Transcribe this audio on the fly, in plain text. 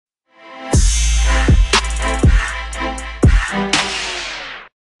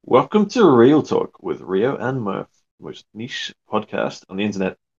Welcome to Real Talk with Rio and Murph, the most niche podcast on the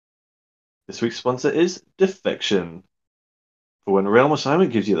internet. This week's sponsor is Defection, for when Realm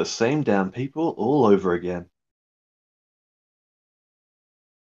Assignment gives you the same damn people all over again.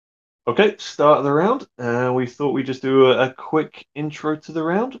 Okay, start of the round. We thought we'd just do a quick intro to the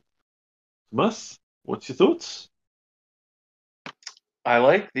round. Murph, what's your thoughts? I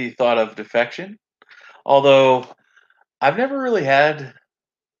like the thought of defection, although I've never really had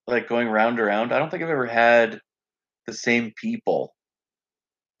like going round to round. I don't think I've ever had the same people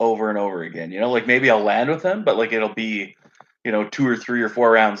over and over again. Like maybe I'll land with them, but like it'll be, two or three or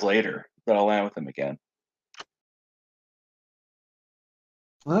four rounds later that I'll land with them again.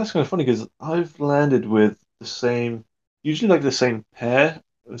 Well, that's kind of funny because I've landed with the same, usually like the same pair,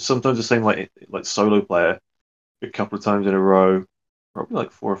 sometimes the same like solo player a couple of times in a row, probably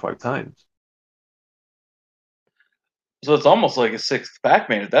like 4 or 5 times. So it's almost like a sixth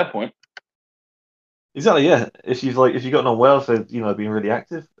Pac-Man at that point. Exactly, yeah. If you've gotten on well, if they're being really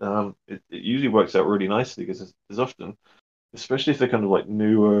active, it usually works out really nicely because there's often, especially if they're kind of like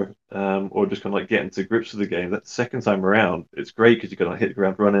newer, or just kind of like getting to grips with the game. That second time around, it's great because you kind of hit the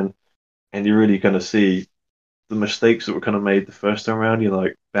ground running, and you really kind of see the mistakes that were kind of made the first time around.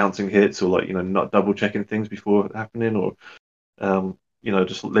 Like bouncing hits or like not double checking things before happening, or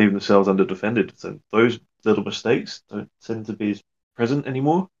just leaving themselves under defended. So those little mistakes don't tend to be as present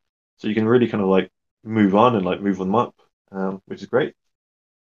anymore. So you can really kind of like move on and like move them up, which is great.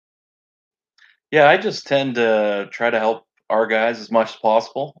 Yeah, I just tend to try to help our guys as much as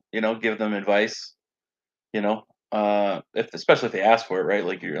possible. Give them advice. You know, if especially if they ask for it, right?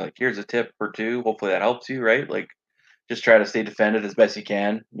 Like you're like, here's a tip or two. Hopefully that helps you, right? Like just try to stay defended as best you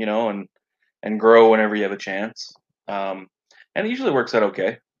can, and grow whenever you have a chance. Um, and it usually works out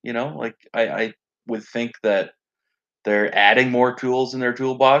okay. Like I would think that they're adding more tools in their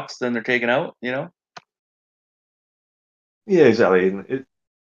toolbox than they're taking out. Yeah, exactly. And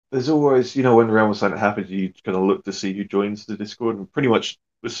there's always, when Realm Sign happens, you kind of look to see who joins the Discord, and pretty much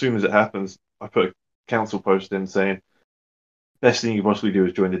as soon as it happens, I put a council post in saying best thing you can possibly do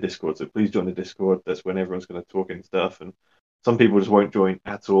is join the Discord. So please join the Discord. That's when everyone's going to talk and stuff. And some people just won't join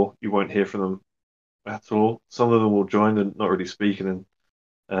at all. You won't hear from them at all. Some of them will join and not really speak, and then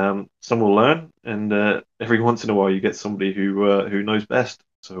some will learn. And every once in a while, you get somebody who knows best,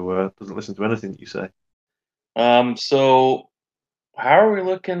 so doesn't listen to anything that you say. So how are we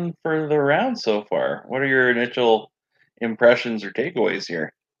looking for the round so far? What are your initial impressions or takeaways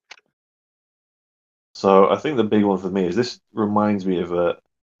here? So I think the big one for me is this reminds me of a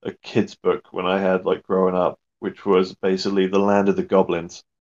kid's book when I had like growing up, which was basically The Land of the Goblins.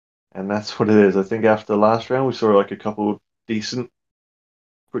 And that's what it is. I think after the last round we saw like a couple decent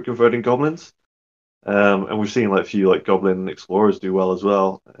quick converting goblins. And we've seen like a few like goblin explorers do well as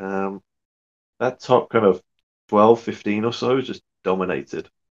well. That top kind of 12, 15 or so is just dominated.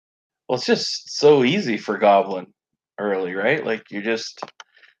 Well, it's just so easy for Goblin early, right? Like you're just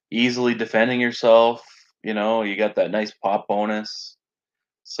easily defending yourself. You got that nice pop bonus.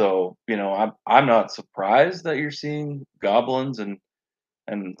 So, I'm not surprised that you're seeing goblins and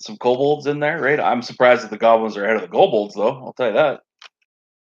some kobolds in there, right? I'm surprised that the goblins are ahead of the kobolds, though. I'll tell you that.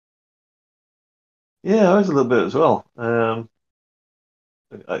 Yeah, I was a little bit as well. I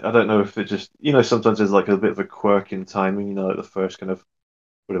don't know if it just, sometimes there's like a bit of a quirk in timing, like the first kind of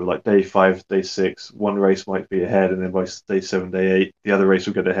whatever, like day 5, day 6, one race might be ahead, and then by day 7, day 8, the other race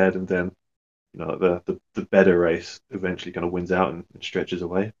will get ahead, and then the better race eventually kind of wins out and stretches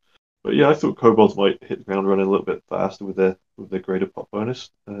away. But yeah, I thought kobolds might hit the ground running a little bit faster with their greater pop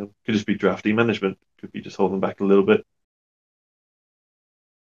bonus. Could just be drafty management. Could be just holding back a little bit.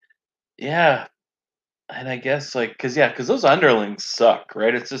 Yeah. And I guess, like, because those underlings suck,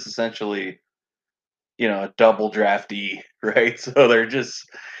 right? It's just essentially, a double drafty, right? So they're just,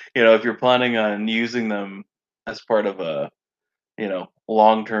 if you're planning on using them as part of a,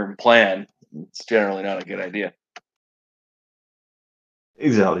 long term plan, it's generally not a good idea.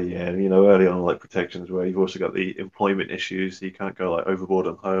 Exactly, yeah. Early on like protections where you've also got the employment issues, so you can't go like overboard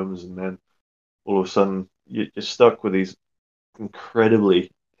on homes, and then all of a sudden you're stuck with these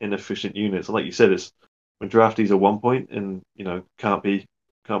incredibly inefficient units. And like you said, it's when draftees are 1 point and can't be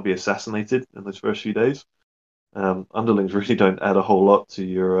assassinated in those first few days. Underlings really don't add a whole lot to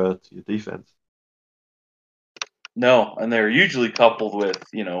your defense. No, and they're usually coupled with,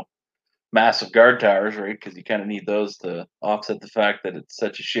 massive guard towers, right? Because you kind of need those to offset the fact that it's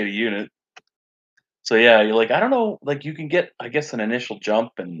such a shitty unit. So yeah, you're like, I don't know, like you can get, I guess, an initial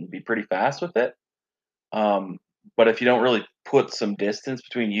jump and be pretty fast with it. Um, but if you don't really put some distance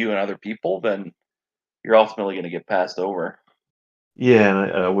between you and other people, then you're ultimately going to get passed over. Yeah,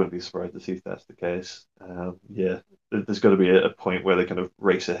 and I wouldn't be surprised to see if that's the case. Yeah, there's got to be a point where they kind of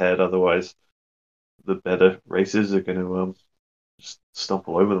race ahead, otherwise the better races are going to just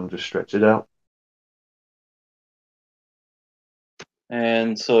stumble over them, just stretch it out.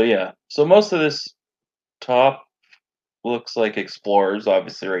 And so yeah, so most of this top looks like explorers,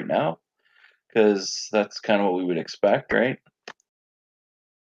 obviously, right now, because that's kind of what we would expect, right?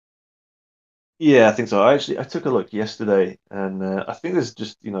 Yeah, I think so. I took a look yesterday, and I think there's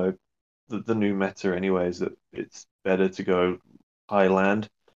just the new meta anyways that it's better to go high land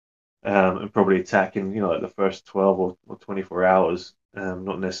and probably attack in like the first 12 or 24 hours,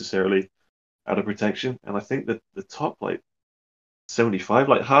 not necessarily out of protection. And I think that the top like 75,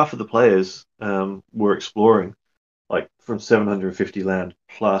 like half of the players were exploring like from 750 land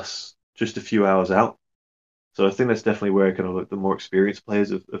plus just a few hours out. So I think that's definitely where kind of like the more experienced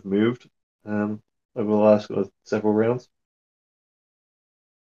players have moved um, over the last several rounds.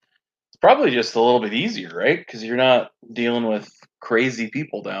 It's probably just a little bit easier, right? Because you're not dealing with crazy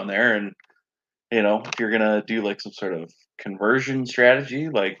people down there, and if you're gonna do like some sort of conversion strategy,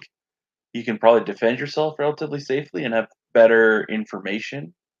 like you can probably defend yourself relatively safely and have better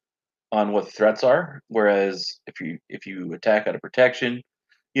information on what the threats are. Whereas if you attack out of protection,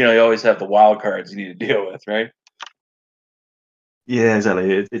 you always have the wild cards you need to deal with, right? Yeah,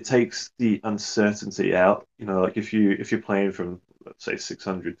 exactly. It takes the uncertainty out. Like if you're playing from let's say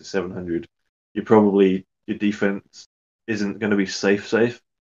 600 to 700, you're probably your defense isn't going to be safe. So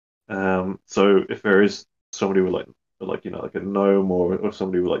if there is somebody with like a gnome or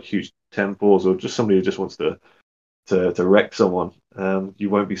somebody with like huge temples or just somebody who just wants to wreck someone, you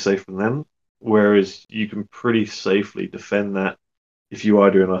won't be safe from them. Whereas you can pretty safely defend that if you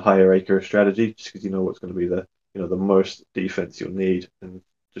are doing a higher acre strategy, just because you know what's going to be the most defense you'll need, and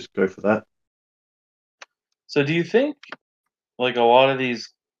just go for that. So do you think like a lot of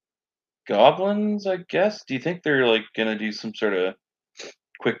these goblins, I guess, do you think they're like gonna do some sort of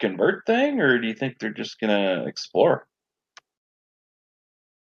quick convert thing, or do you think they're just gonna explore?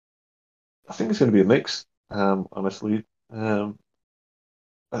 I think it's going to be a mix. Honestly,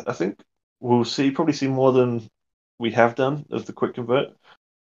 I think we'll probably see more than we have done of the quick convert.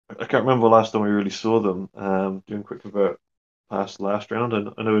 I can't remember the last time we really saw them doing quick convert past last round. And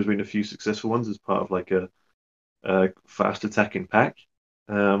I know there's been a few successful ones as part of like a fast attacking pack.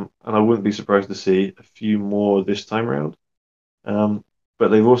 And I wouldn't be surprised to see a few more this time round. Um, but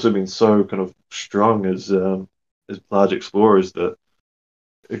they've also been so kind of strong as large explorers that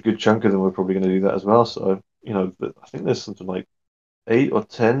a good chunk of them are probably going to do that as well. So I think there's something like 8 or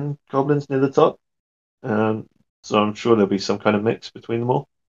 10 goblins near the top. Um, so I'm sure there'll be some kind of mix between them all.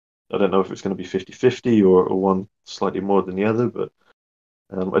 I don't know if it's going to be 50-50 or one slightly more than the other, but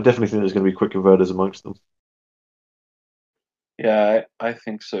I definitely think there's going to be quick converters amongst them. Yeah, I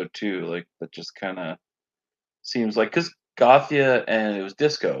think so too. Like that just kind of seems like because Gothia and it was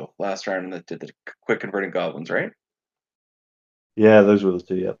Disco last round that did the quick converting goblins, right? Yeah, those were the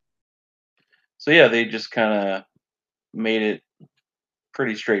two. Yeah. So yeah, they just kind of made it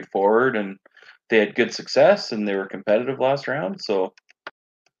pretty straightforward, and they had good success, and they were competitive last round. So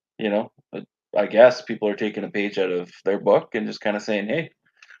I guess people are taking a page out of their book and just kind of saying, "Hey,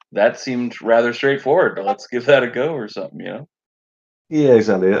 that seemed rather straightforward. Let's give that a go or something." Yeah,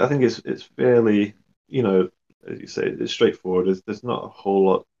 exactly. I think it's fairly, as you say, it's straightforward. There's not a whole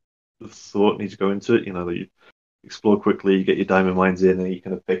lot of thought needs to go into it. That you explore quickly, you get your diamond mines in, and you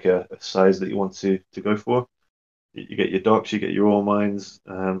kind of pick a size that you want to go for. You get your docks, you get your ore mines.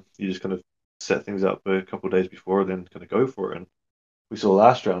 You just kind of set things up a couple of days before, then kind of go for it. And we saw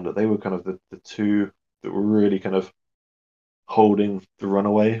last round that they were kind of the two that were really kind of holding the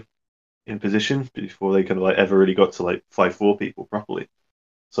runaway in position before they kind of like ever really got to like 5-4 people properly.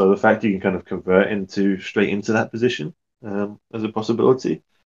 So the fact you can kind of convert into straight into that position as a possibility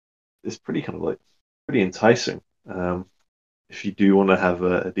is pretty kind of like pretty enticing if you do want to have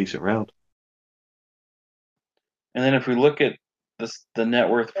a decent round. And then if we look at the net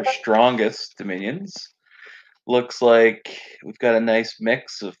worth for strongest dominions, looks like we've got a nice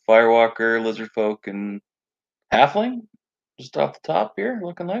mix of Firewalker, Lizardfolk, and Halfling just off the top here,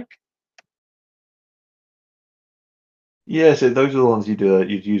 looking like. Yeah, so those are the ones you'd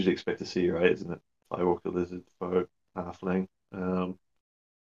usually expect to see, right? Isn't it? Firewalker, Lizard, Folk, Halfling.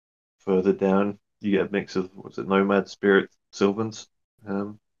 Further down, you get a mix of what's it, Nomad, Spirit, Sylvans.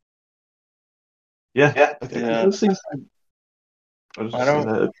 Um, yeah, I Yeah, don't see. I was I just seeing don't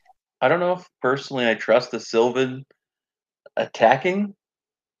that. I don't know if personally I trust the Sylvan attacking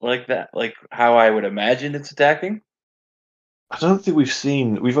like that, like how I would imagine it's attacking. I don't think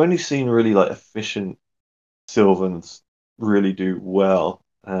we've only seen really like efficient Sylvans really do well.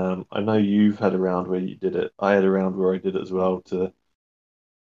 I know you've had a round where you did it. I had a round where I did it as well to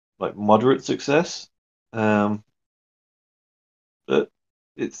like moderate success. Um, but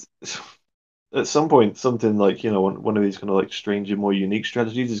it's at some point something like one of these kind of like stranger, more unique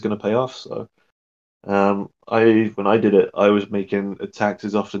strategies is going to pay off. So I when I did it, I was making attacks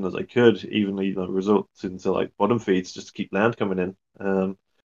as often as I could, even results into like bottom feeds just to keep land coming in.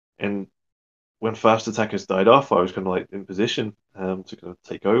 And when fast attackers died off, I was kind of like in position to kind of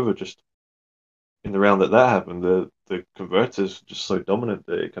take over. Just in the round that happened, the converters just so dominant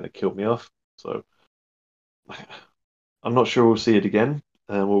that it kind of killed me off. So I'm not sure we'll see it again.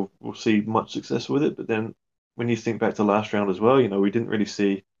 We'll see much success with it. But then when you think back to last round as well, we didn't really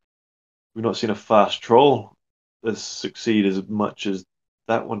see we've not seen a fast troll as succeed as much as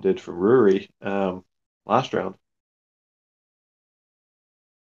that one did from Ruri last round.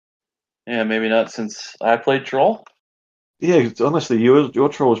 Yeah, maybe not since I played Troll. Yeah, honestly, your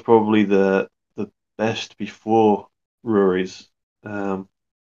troll was probably the best before Ruri's. Um,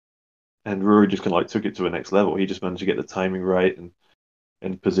 and Ruri just kind of like took it to a next level. He just managed to get the timing right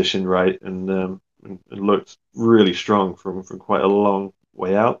and position right and looked really strong from quite a long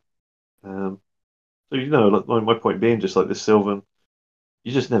way out. Um, so like my point being, just like this Sylvan,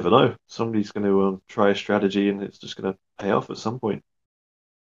 you just never know. Somebody's going to try a strategy and it's just going to pay off at some point.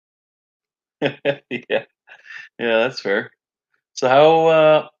 Yeah, yeah, that's fair. So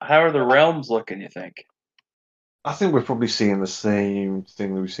how are the realms looking, you think? I think we're probably seeing the same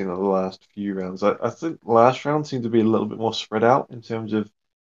thing that we've seen in the last few rounds. I think last round seemed to be a little bit more spread out in terms of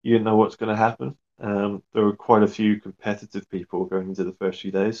you didn't know what's going to happen. There were quite a few competitive people going into the first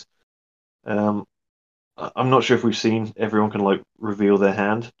few days. Um, I'm not sure if we've seen everyone can like reveal their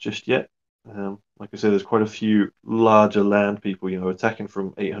hand just yet. Like I said, there's quite a few larger land people, attacking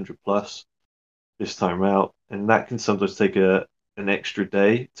from 800 plus this time out, and that can sometimes take a an extra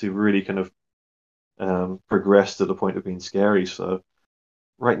day to really kind of progress to the point of being scary. So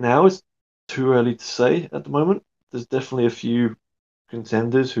right now it's too early to say at the moment. There's definitely a few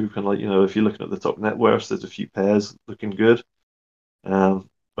contenders who can like, if you're looking at the top net worths, there's a few pairs looking good. But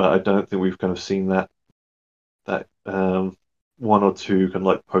I don't think we've kind of seen that one or two can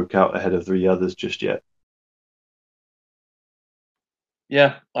like poke out ahead of the others just yet.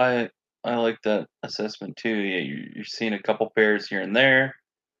 Yeah, I like that assessment too. Yeah, you're seeing a couple pairs here and there,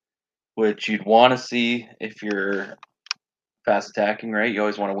 which you'd want to see if you're fast attacking, right? You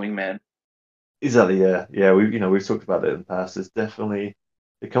always want a wingman. Exactly, yeah. Yeah, we've talked about it in the past. There's definitely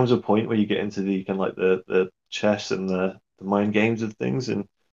there comes a point where you get into the kind of like the chess and the mind games of things, and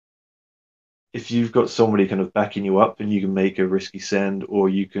if you've got somebody kind of backing you up and you can make a risky send or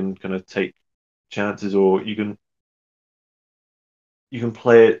you can kind of take chances or you can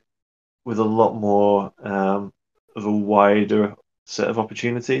play it with a lot more of a wider set of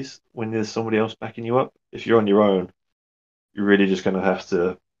opportunities when there's somebody else backing you up. If you're on your own, you're really just going to have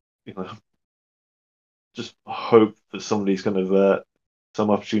to, you know, just hope that somebody's kind of some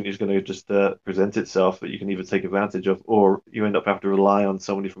opportunity is going to just present itself that you can either take advantage of, or you end up having to rely on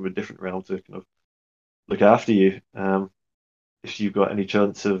somebody from a different realm to kind of look after you if you've got any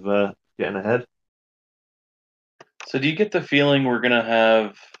chance of getting ahead. So do you get the feeling we're gonna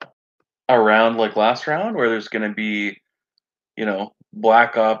have a round like last round where there's gonna be,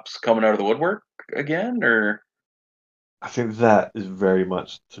 black ops coming out of the woodwork again, or I think that is very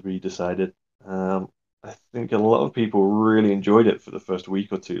much to be decided. I think a lot of people really enjoyed it for the first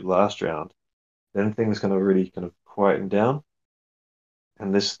week or two last round. Then things kind of really kind of quietened down,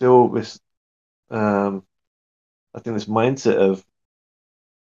 and there's still this. Um, I think this mindset of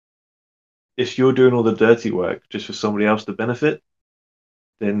if you're doing all the dirty work just for somebody else to benefit,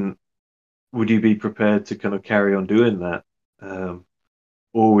 then would you be prepared to kind of carry on doing that?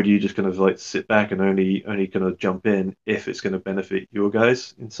 Or would you just kind of like sit back and only kind of jump in if it's going to benefit your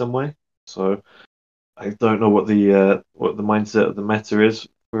guys in some way? So I don't know what the mindset of the meta is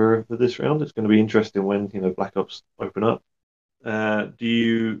for this round. It's going to be interesting when Black Ops open up. Do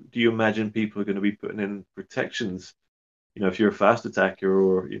you imagine people are going to be putting in protections? If you're a fast attacker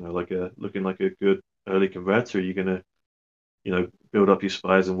or like a looking like a good early converter, you're gonna build up your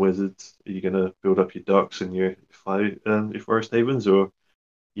spies and wizards. Are you gonna build up your docks and your forest havens, or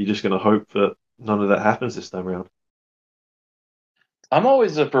you're just gonna hope that none of that happens this time around? I'm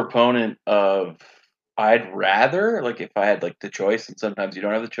always a proponent of I'd rather like if I had like the choice, and sometimes you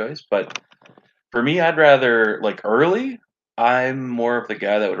don't have the choice, but for me, I'd rather like early. I'm more of the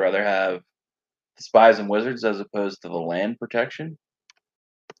guy that would rather have spies and wizards as opposed to the land protection.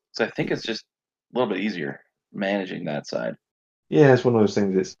 So I think it's just a little bit easier managing that side. Yeah, it's one of those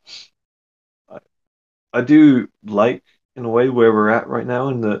things. I, I do like in a way where we're at right now,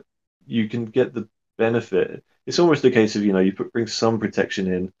 in that you can get the benefit. It's almost a case of, you bring some protection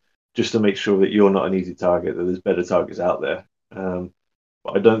in just to make sure that you're not an easy target, that there's better targets out there.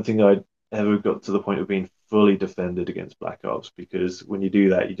 But I don't think I'd ever got to the point of being fully defended against Black Ops, because when you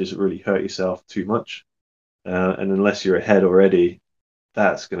do that, you just really hurt yourself too much. And unless you're ahead already,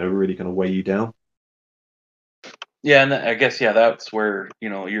 that's going to really kind of weigh you down. Yeah, and I guess yeah, that's where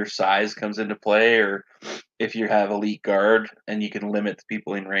your size comes into play, or if you have elite guard and you can limit the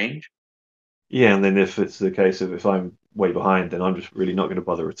people in range. Yeah, and then if it's the case of if I'm way behind, then I'm just really not going to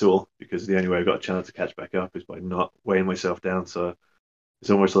bother at all, because the only way I've got a chance to catch back up is by not weighing myself down. So it's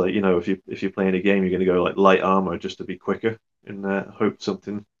almost like, if you're playing a game, you're going to go like light armor just to be quicker and hope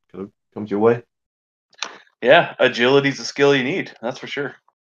something kind of comes your way. Yeah, agility's a skill you need. That's for sure.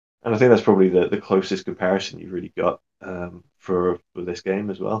 And I think that's probably the closest comparison you've really got for this game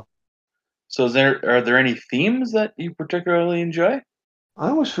as well. So, are there any themes that you particularly enjoy? I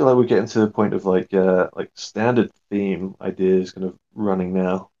almost feel like we're getting to the point of like standard theme ideas kind of running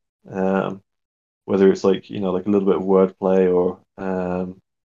now. Um, Whether it's like, like a little bit of wordplay, or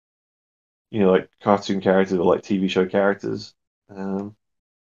like cartoon characters or like TV show characters. Um,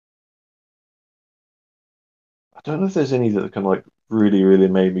 I don't know if there's any that kind of like really, really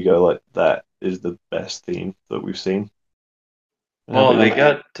made me go like that is the best theme that we've seen. Well, But I yeah,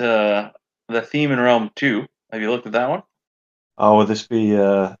 got the theme in Realm 2. Have you looked at that one? oh, will this be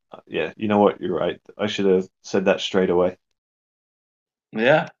yeah, you know what? You're right. I should have said that straight away.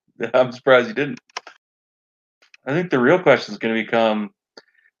 Yeah, I'm surprised you didn't. I think the real question is going to become: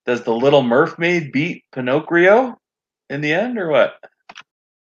 does the Little Mermaid beat Pinocchio in the end, or what?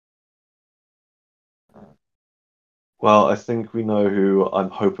 Well, I think we know who I'm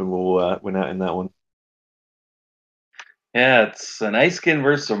hoping will win out in that one. Yeah, it's an Ice Skin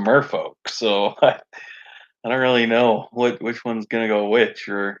versus a Merfolk. So I don't really know which one's going to go which,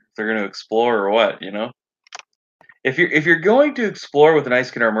 or if they're going to explore or what. If you're going to explore with an Ice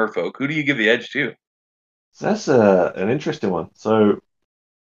Skin or a Merfolk, who do you give the edge to? So that's an interesting one. So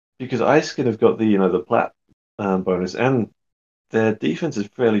because Ice Kid have got the plat bonus, and their defense is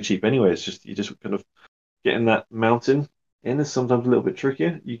fairly cheap anyway. It's just you just kind of getting that mountain in is sometimes a little bit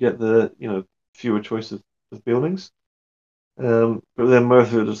trickier. You get the fewer choice of buildings. But then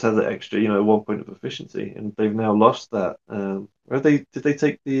Merthyr just has that extra 1 point of efficiency, and they've now lost that. Or did they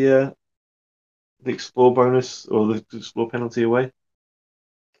take the explore bonus or the explore penalty away?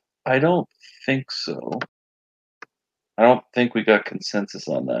 I don't think so. I don't think we got consensus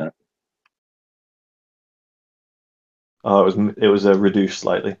on that. Oh, it was reduced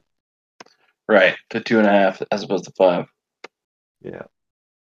slightly. Right, to 2.5 as opposed to 5. Yeah,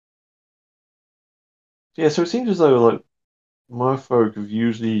 yeah. So it seems as though like Merfolk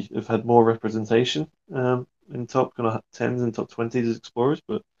have had more representation in top kind of tens and top 20s as explorers,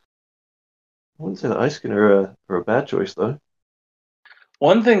 but I wouldn't say that Iceken are a bad choice though.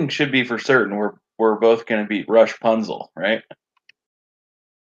 One thing should be for certain: we're both going to beat Rush Punzel, right?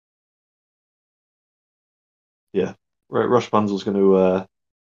 Yeah, right. Rush Bunzel's going to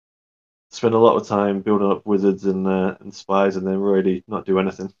spend a lot of time building up wizards and spies, and then really not do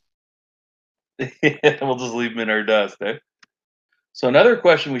anything. We'll just leave them in our dust, eh? So another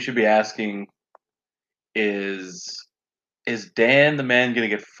question we should be asking is: is Dan the man going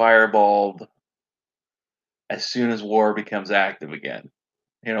to get fireballed as soon as war becomes active again?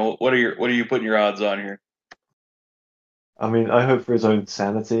 What are you putting your odds on here? I mean, I hope for his own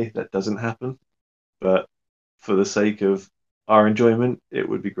sanity that doesn't happen, but for the sake of our enjoyment, it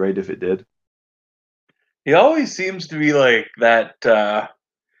would be great if it did. He always seems to be like that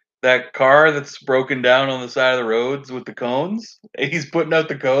car that's broken down on the side of the roads with the cones. He's putting out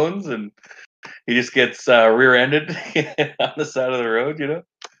the cones and he just gets rear-ended on the side of the road.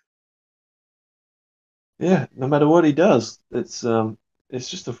 Yeah, no matter what he does, it's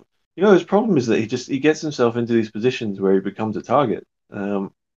just his problem is that he gets himself into these positions where he becomes a target.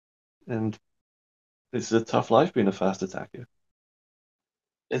 And it's a tough life being a fast attacker.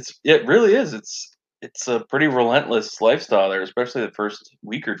 It really is. It's a pretty relentless lifestyle there, especially the first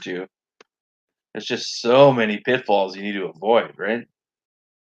week or two. There's just so many pitfalls you need to avoid, right?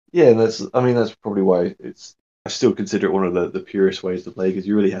 Yeah, and that's probably why I still consider it one of the purest ways to play, because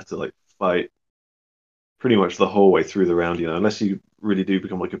you really have to like fight pretty much the whole way through the round, unless you really do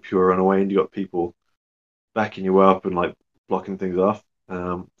become like a pure runaway and you got people backing you up and like blocking things off.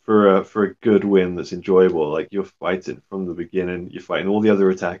 For a good win that's enjoyable, like you're fighting from the beginning, you're fighting all the other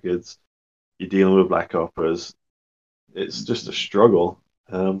attackers, you're dealing with black operas. It's just a struggle,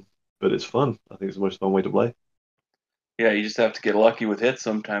 but it's fun. I think it's the most fun way to play. Yeah, you just have to get lucky with hits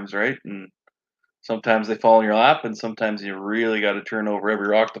sometimes, right? And Sometimes they fall in your lap, and sometimes you really got to turn over every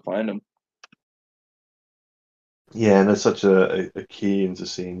rock to find them. Yeah, and there's such a key into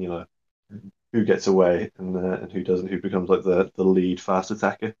seeing, who gets away and who doesn't, who becomes like the lead fast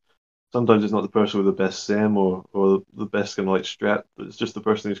attacker. Sometimes it's not the person with the best sim or the best kind of like strat, but it's just the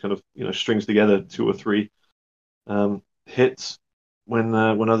person who's kind of strings together two or three hits when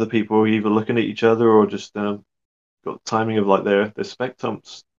other people are either looking at each other or just got timing of like their spec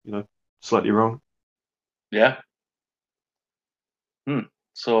tumps, slightly wrong. Yeah. Hmm.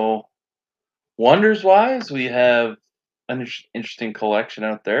 So wonders wise, we have an interesting collection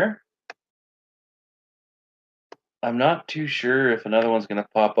out there. I'm not too sure if another one's going to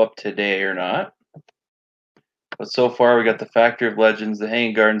pop up today or not. But so far, we got the Factory of Legends, the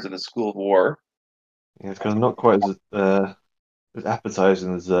Hanging Gardens, and the School of War. Yeah, it's kind of not quite as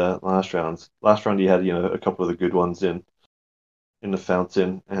appetizing as last round. Last round you had a couple of the good ones in the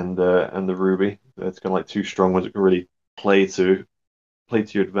Fountain and the Ruby. It's kind of like two strong ones that can really play to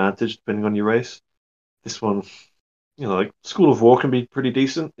your advantage depending on your race. This one, like School of War can be pretty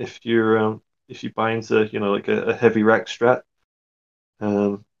decent if you buy into like a heavy rack strat.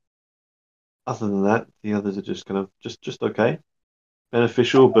 Um, Other than that, the others are just kind of just okay,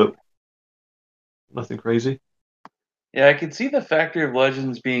 beneficial, but nothing crazy. Yeah, I can see the Factory of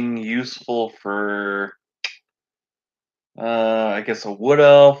Legends being useful for, I guess, a Wood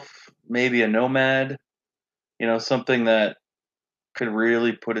Elf, maybe a Nomad. Something that could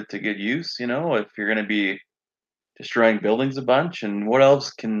really put it to good use. If you're going to be destroying buildings a bunch, and Wood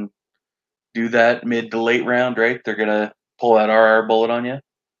Elves can do that mid to late round, right? They're going to pull that RR bullet on you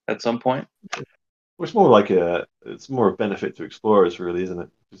at some point. Well, it's more like it's more a benefit to explorers, really, isn't it?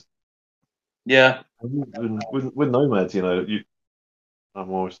 Just, Yeah, with nomads, I'm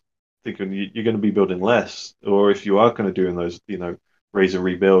always thinking you're going to be building less, or if you are kind of doing those, razor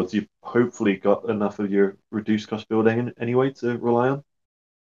rebuilds, you've hopefully got enough of your reduced cost building anyway to rely on.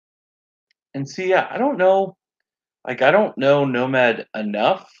 and see, yeah, I don't know. Like, I don't know Nomad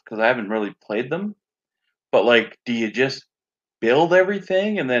enough because I haven't really played them. But like, do you just build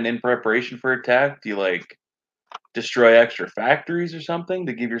everything and then in preparation for attack, do you like destroy extra factories or something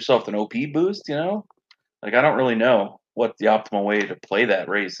to give yourself an OP boost? Like, I don't really know what the optimal way to play that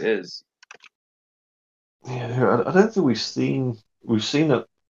race is. Yeah, I don't think we've seen it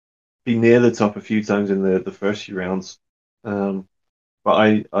be near the top a few times in the first few rounds.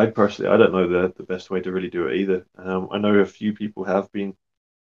 But I personally, I don't know the best way to really do it either. I know a few people have been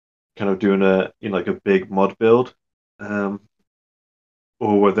kind of doing like a big mod build, um,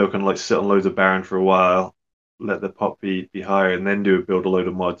 or where they'll kind of like sit on loads of Baron for a while, let the pop be higher, and then build a load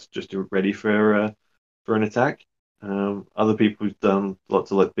of mods just to ready for an attack. Other people who've done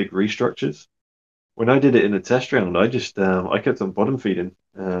lots of like big restructures. When I did it in a test round, I kept on bottom feeding,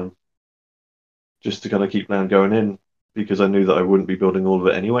 just to kind of keep land going in because I knew that I wouldn't be building all of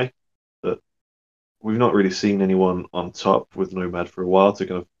it anyway. But we've not really seen anyone on top with Nomad for a while to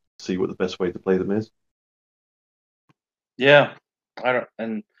kind of see what the best way to play them is. Yeah, I don't,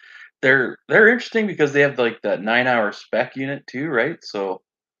 and they're interesting because they have like that 9 hour spec unit too, right? So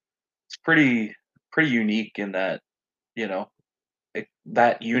it's pretty unique in that you know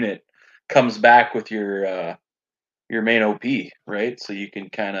that unit comes back with your main OP, right? So you can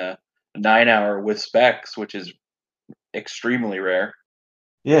kind of 9 hour with specs, which is extremely rare.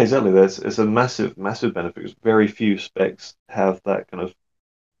 Yeah, exactly. There's It's a massive benefit because very few specs have that kind of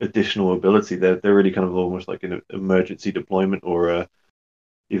additional ability. They're really kind of almost like an emergency deployment or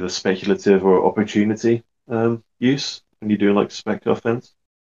either speculative or opportunity use when you're doing like spec offense.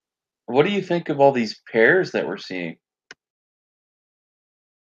 What do you think of all these pairs that we're seeing?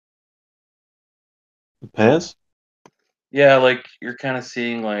 The pairs. Yeah, like you're kind of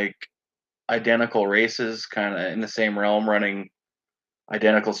seeing like identical races kind of in the same realm running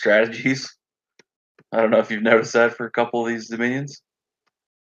identical strategies. I don't know if you've noticed that for a couple of these dominions.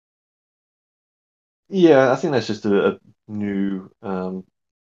 Yeah, I think that's just a new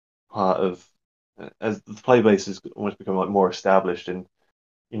part of as the play base has almost become like more established and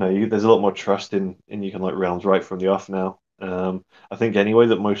there's a lot more trust in you can like rounds right from the off now. I think anyway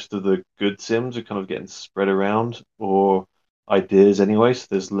that most of the good sims are kind of getting spread around or ideas anyway, so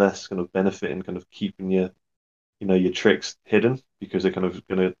there's less kind of benefit in kind of keeping your tricks hidden because they're kind of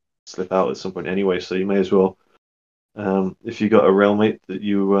going to slip out at some point anyway. So you may as well, if you got a railmate that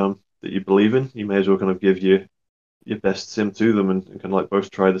you believe in, you may as well kind of give your best sim to them and kind of like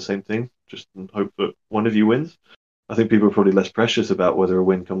both try the same thing, just and hope that one of you wins. I think people are probably less precious about whether a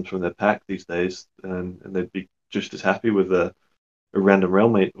win comes from their pack these days, and they'd be just as happy with a random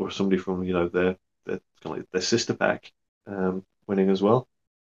railmate or somebody from their kind of like their sister pack winning as well.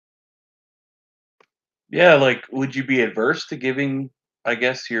 Yeah, like, would you be adverse to giving, I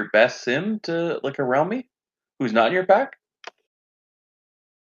guess, your best sim to like a Realmy who's not in your pack?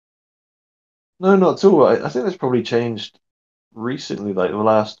 No, not at all. I think that's probably changed recently, like the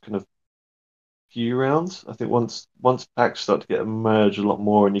last kind of few rounds. I think once packs start to get merged a lot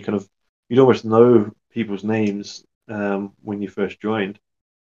more, and you'd almost know people's names when you first joined.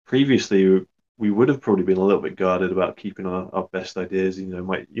 Previously, we would have probably been a little bit guarded about keeping our best ideas. You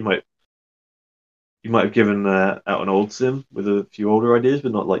might have given out an old sim with a few older ideas,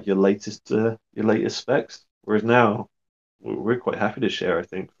 but not like your latest specs. Whereas now we're quite happy to share, I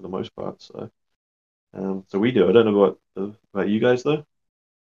think, for the most part. So we do. I don't know about you guys though.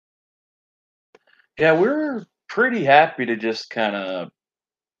 Yeah, we're pretty happy to just kind of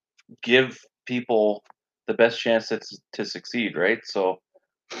give people the best chance to succeed, right? So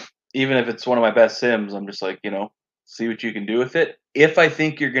even if it's one of my best sims, I'm just like, see what you can do with it. If I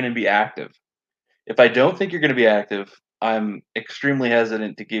think you're going to be active, if I don't think you're going to be active, I'm extremely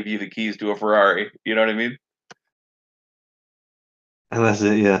hesitant to give you the keys to a Ferrari. You know what I mean? And that's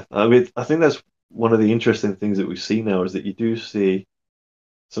it, yeah. I mean, I think that's one of the interesting things that we see now is that you do see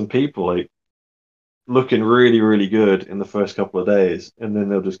some people like looking really, really good in the first couple of days, and then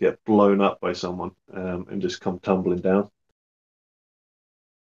they'll just get blown up by someone and just come tumbling down.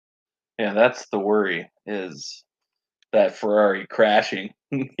 Yeah, that's the worry is that Ferrari crashing,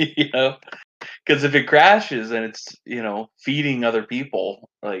 because if it crashes and it's, feeding other people,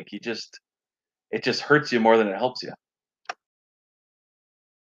 like it just hurts you more than it helps you.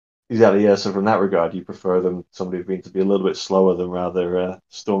 Exactly, yeah. So from that regard, you prefer somebody being to be a little bit slower than rather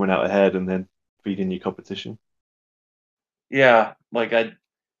storming out ahead and then feeding your competition. Yeah, like I'd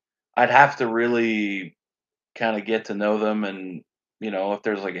have to really kind of get to know them and, if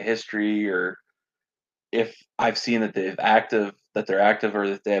there's like a history or if I've seen that they're active or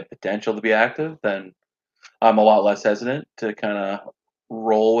that they have potential to be active, then I'm a lot less hesitant to kind of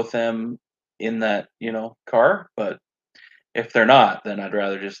roll with them in that, car. But if they're not, then I'd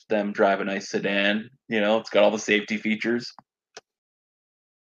rather just them drive a nice sedan. It's got all the safety features.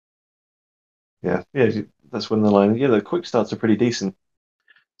 Yeah, yeah. That's when the line. Yeah, the quick starts are pretty decent.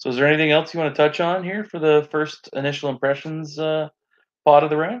 So, is there anything else you want to touch on here for the first initial impressions pod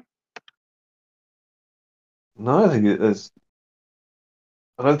of the round? No, I think there's.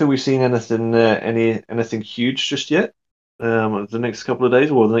 I don't think we've seen anything huge just yet. The next couple of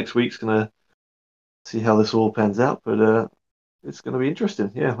days or the next week's gonna see how this all pans out, but it's gonna be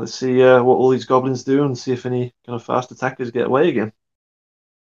interesting. Yeah, let's see what all these goblins do and see if any kind of fast attackers get away again.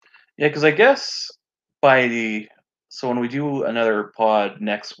 Yeah, because I guess by the so when we do another pod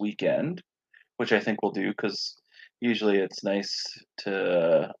next weekend, which I think we'll do, because usually it's nice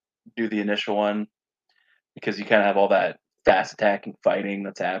to do the initial one because you kind of have all that fast attacking fighting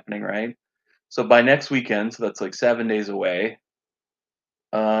that's happening, right? So by next weekend, so that's like 7 days away.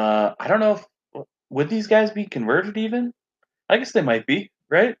 I don't know if would these guys be converted even? I guess they might be,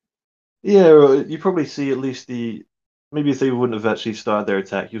 right? Yeah, well, you probably see at least maybe if they wouldn't have actually started their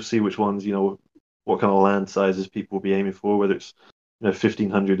attack, you'll see which ones, what kind of land sizes people will be aiming for, whether it's,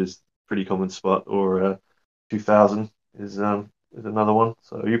 1500 is a pretty common spot or 2000 is another one.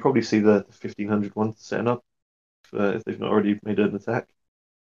 So you probably see the 1500 one setting up if they've not already made an attack.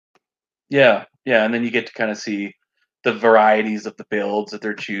 Yeah, yeah, and then you get to kind of see the varieties of the builds that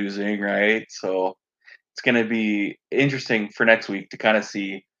they're choosing, right? So it's going to be interesting for next week to kind of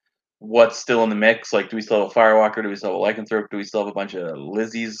see what's still in the mix. Like, do we still have a Firewalker? Do we still have a Lycanthrope? Do we still have a bunch of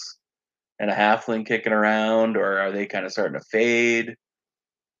Lizzies and a Halfling kicking around, or are they kind of starting to fade?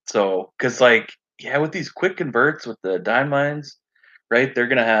 So, because like, yeah, with these quick converts with the Dime Mines, right? They're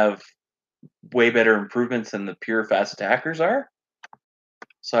gonna have way better improvements than the pure fast attackers are.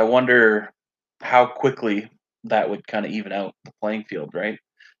 So I wonder how quickly that would kind of even out the playing field, right?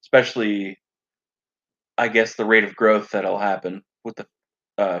 Especially, I guess, the rate of growth that'll happen with the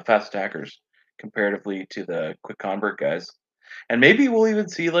fast attackers comparatively to the quick convert guys. And maybe we'll even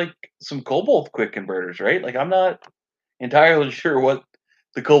see like some Kobold quick converters, right? Like I'm not entirely sure what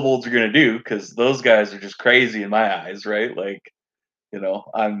the Kobolds are gonna do because those guys are just crazy in my eyes, right? Like,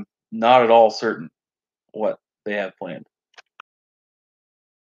 I'm not at all certain what they have planned.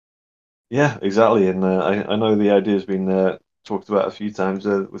 Yeah, exactly. And I know the idea has been talked about a few times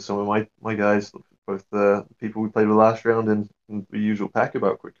with some of my guys, both the people we played with last round and the usual pack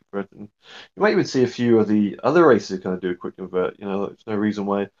about quick convert. And you might even see a few of the other races kind of do a quick convert. There's no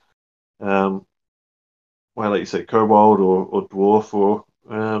reason um, why, like you say, Kobold or Dwarf or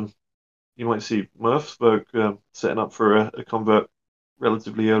you might see Murphsburg setting up for a convert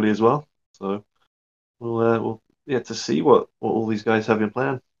relatively early as well. So we'll yeah to see what all these guys have in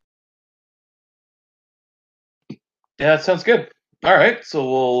plan. Yeah, that sounds good. All right,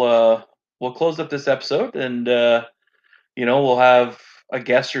 so we'll close up this episode, and we'll have a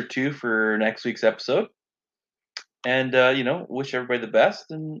guest or two for next week's episode, and wish everybody the best,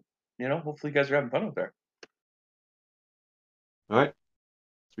 and hopefully you guys are having fun out there. All right,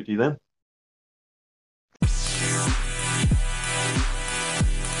 speak to you then.